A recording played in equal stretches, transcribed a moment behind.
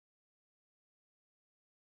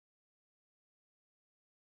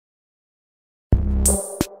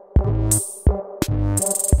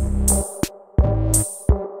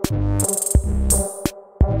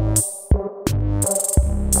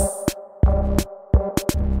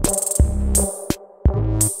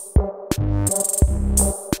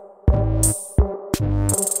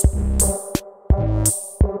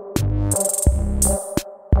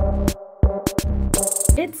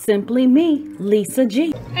Simply me, Lisa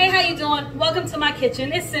G. Hey, how you doing? Welcome to my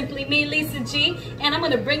kitchen. It's Simply me, Lisa G, and I'm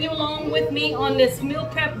going to bring you along with me on this meal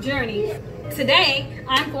prep journey. Today,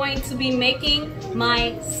 I'm going to be making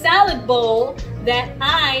my salad bowl that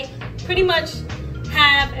I pretty much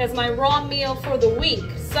have as my raw meal for the week.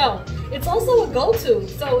 So, it's also a go-to.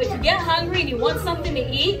 So, if you get hungry and you want something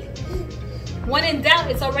to eat, when in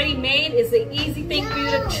doubt, it's already made. It's an easy thing for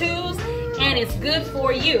you to choose, and it's good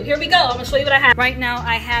for you. Here we go. I'm gonna show you what I have. Right now,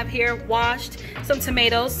 I have here washed some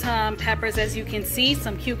tomatoes, some peppers, as you can see,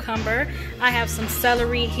 some cucumber. I have some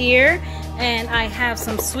celery here, and I have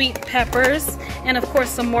some sweet peppers, and of course,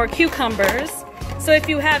 some more cucumbers. So if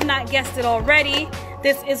you have not guessed it already,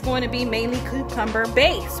 this is going to be mainly cucumber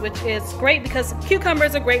based, which is great because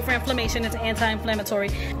cucumbers are great for inflammation. It's anti-inflammatory.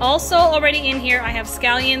 Also already in here, I have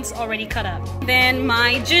scallions already cut up. Then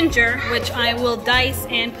my ginger, which I will dice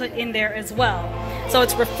and put in there as well. So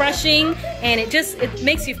it's refreshing, and it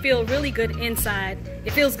makes you feel really good inside. It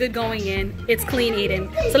feels good going in. It's clean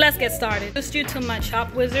eating. So let's get started. Introduced you to my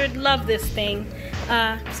Chop Wizard. Love this thing.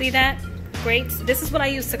 See that? Great. This is what I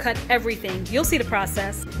use to cut everything. You'll see the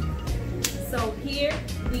process. So here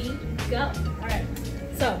we go. All right,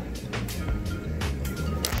 so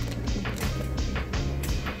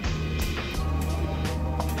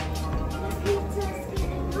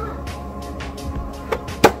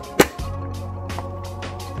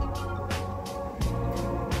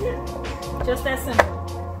just that simple.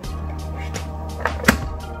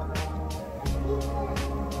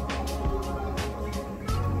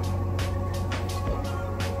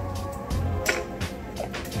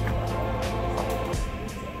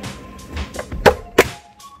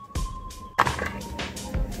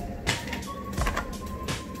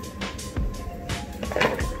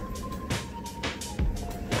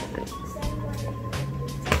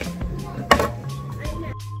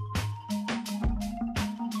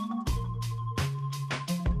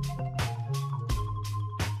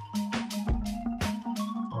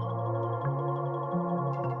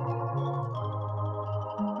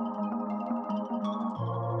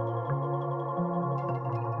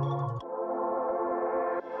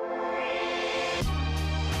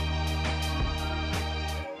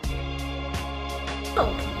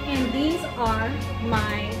 And these are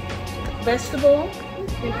my vegetable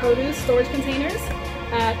and produce storage containers.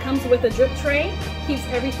 Comes with a drip tray, keeps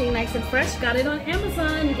everything nice and fresh. Got it on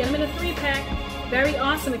Amazon. You get them in a 3-pack. Very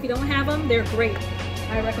awesome. If you don't have them, they're great.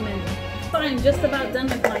 I recommend them. So I'm just about done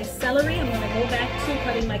with my celery. I'm going to go back to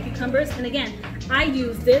cutting my cucumbers. And again, I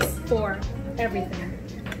use this for everything.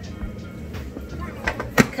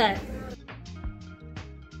 Cut.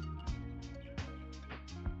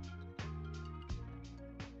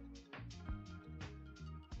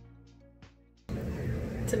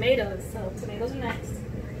 Tomatoes, so tomatoes are next.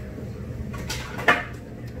 I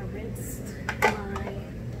rinsed my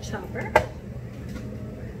chopper.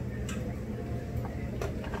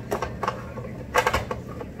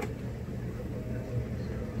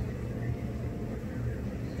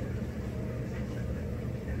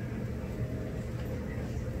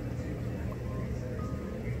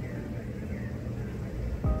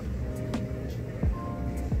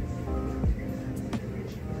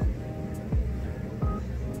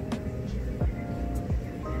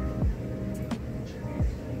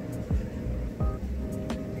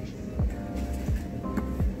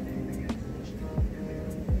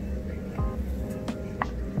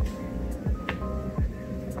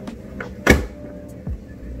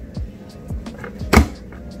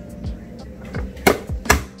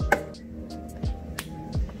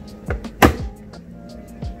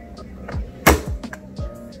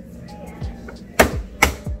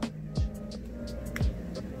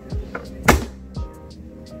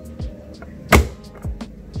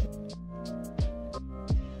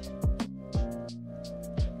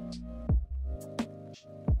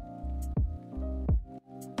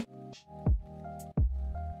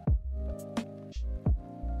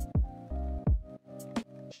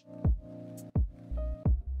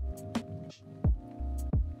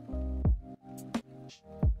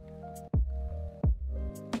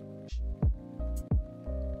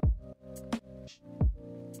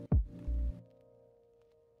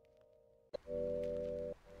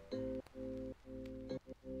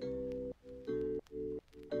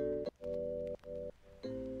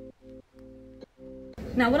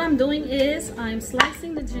 Now what I'm doing is I'm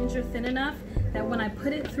slicing the ginger thin enough that when I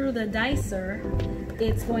put it through the dicer,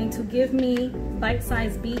 it's going to give me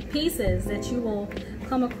bite-sized pieces that you will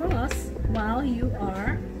come across while you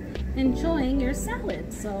are enjoying your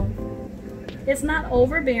salad. So it's not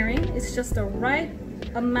overbearing, it's just the right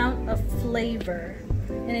amount of flavor,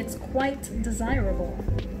 and it's quite desirable.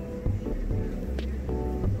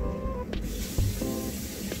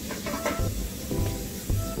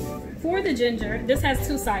 for the ginger, this has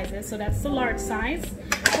 2 sizes, so that's the large size.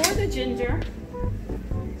 For the ginger,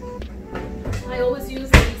 I always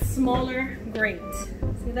use a smaller grate.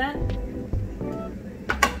 See that?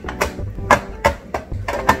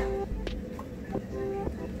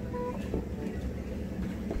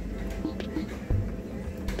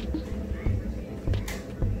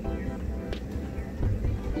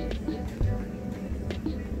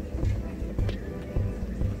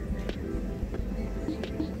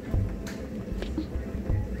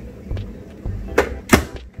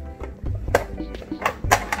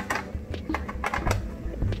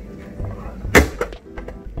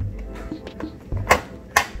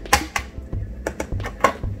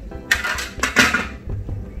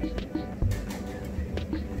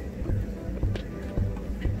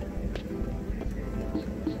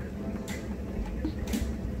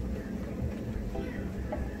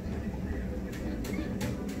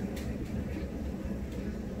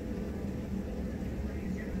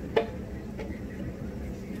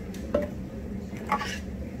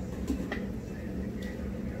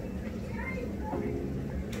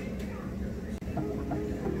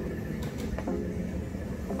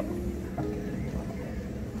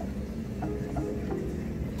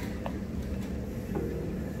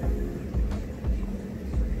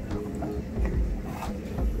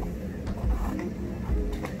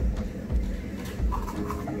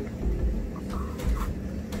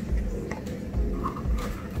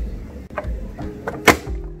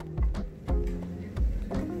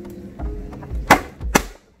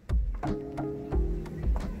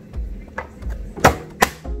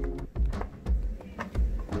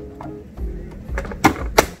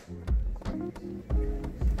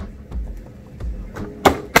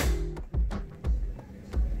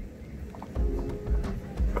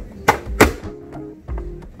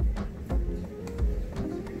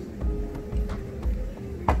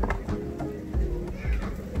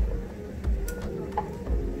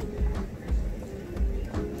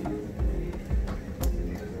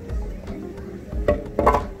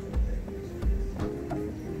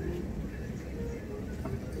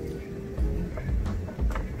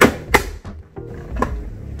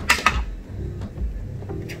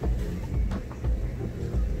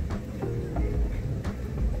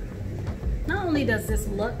 Does this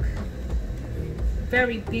look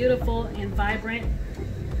very beautiful and vibrant?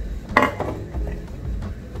 Look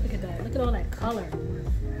at that, look at all that color.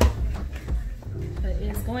 But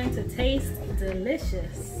it's going to taste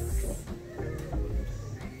delicious.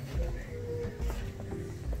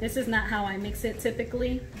 This is not how I mix it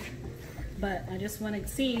typically, but I just want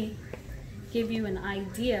to give you an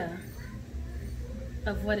idea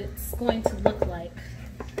of what it's going to look like.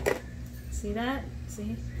 See that?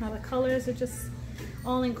 See how the colors are just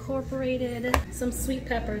all incorporated. Some sweet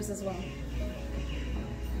peppers as well.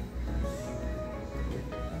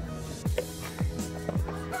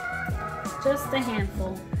 Just a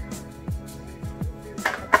handful.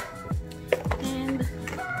 And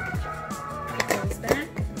it goes back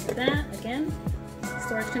to that again.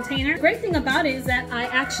 Storage container. Great thing about it is that I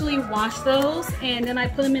actually wash those and then I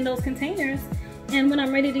put them in those containers, and when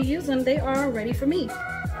I'm ready to use them, they are ready for me.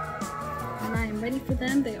 When I am ready for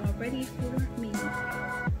them, they are ready for me.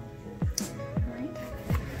 Alright.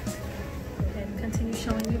 Go ahead and continue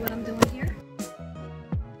showing you what I'm doing here.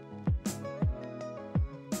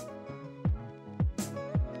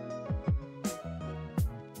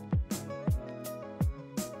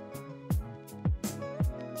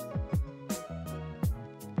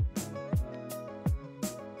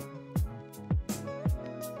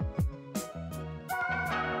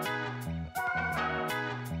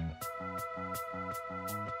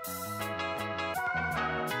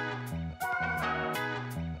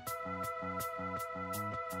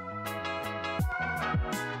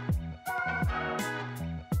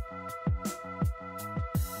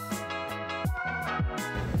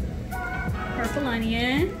 Purple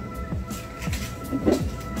onion.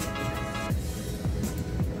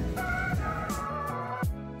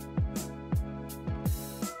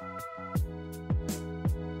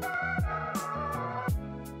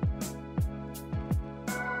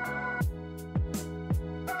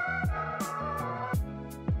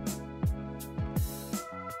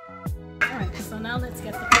 Alright, so now let's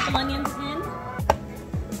get the purple onions in.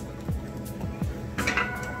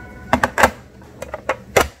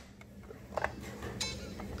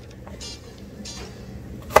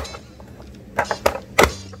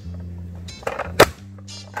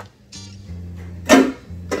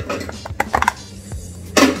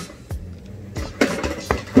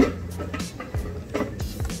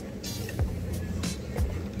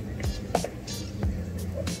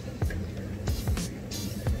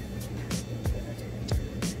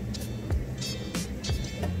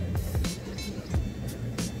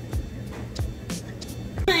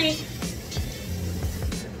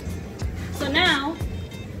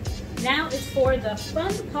 Now it's for the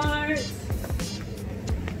fun part.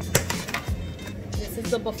 This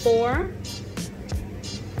is the before.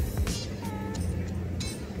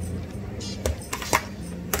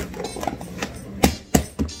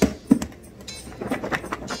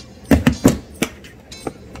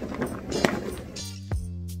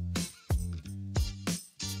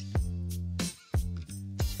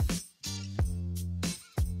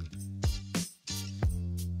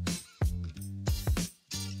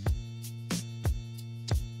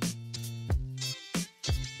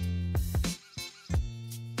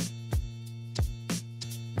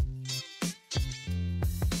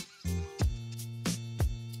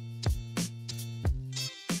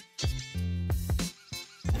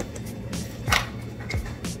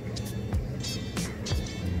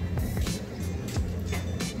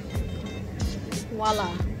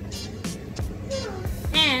 Voila.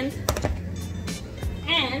 And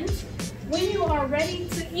when you are ready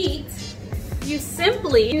to eat, you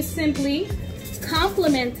simply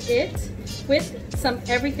complement it with some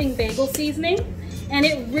everything bagel seasoning, and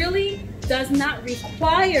it really does not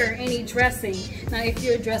require any dressing. Now, if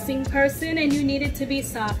you're a dressing person and you need it to be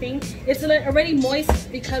sopping, it's already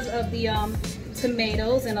moist because of the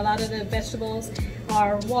tomatoes, and a lot of the vegetables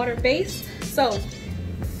are water-based. So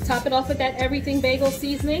top it off with that everything bagel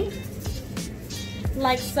seasoning,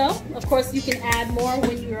 like so. Of course, you can add more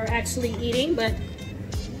when you're actually eating, but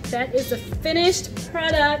that is the finished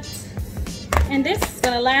product. And this is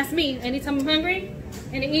gonna last me anytime I'm hungry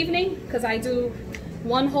in the evening, because I do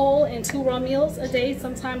 1 whole and 2 raw meals a day.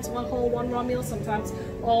 Sometimes 1 whole, 1 raw meal, sometimes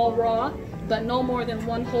all raw, but no more than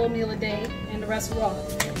 1 whole meal a day and the rest raw.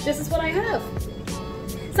 This is what I have.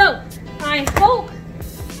 So I hope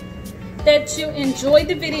that you enjoyed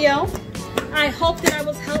the video. I hope that I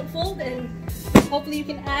was helpful, and hopefully you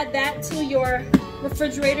can add that to your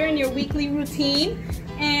refrigerator in your weekly routine.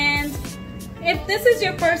 And if this is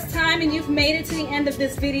your first time and you've made it to the end of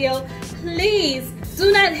this video, please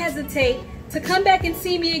do not hesitate to come back and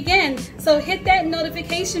see me again. So hit that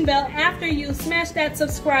notification bell after you smash that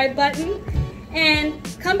subscribe button, and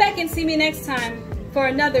come back and see me next time for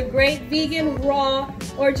another great vegan, raw,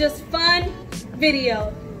 or just fun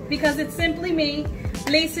video. Because it's simply me,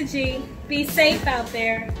 Lisa G. Be safe out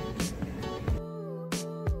there.